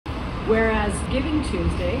Whereas Giving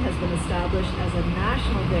Tuesday has been established as a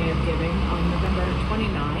national day of giving on November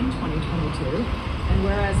 29, 2022, and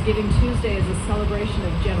whereas Giving Tuesday is a celebration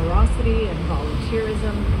of generosity and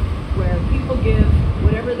volunteerism, where people give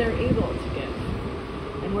whatever they're able to give.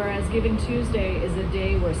 And whereas Giving Tuesday is a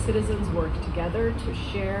day where citizens work together to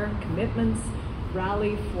share commitments,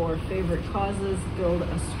 rally for favorite causes, build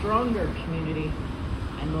a stronger community,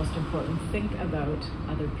 and most important, think about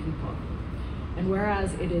other people. And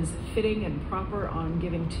whereas it is fitting and proper on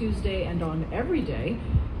Giving Tuesday and on every day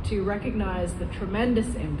to recognize the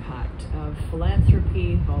tremendous impact of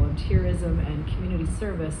philanthropy, volunteerism, and community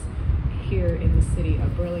service here in the city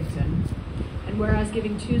of Burlington. And whereas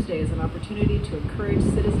Giving Tuesday is an opportunity to encourage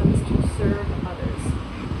citizens to serve others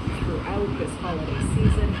throughout this holiday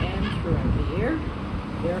season and throughout the year.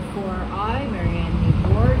 Therefore, I, Marianne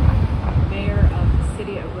Meed Ward, Mayor of the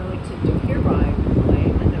City of Burlington, do hereby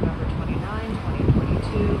proclaim November 29,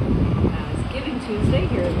 2022 as Giving Tuesday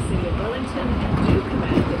here in the City of Burlington, and do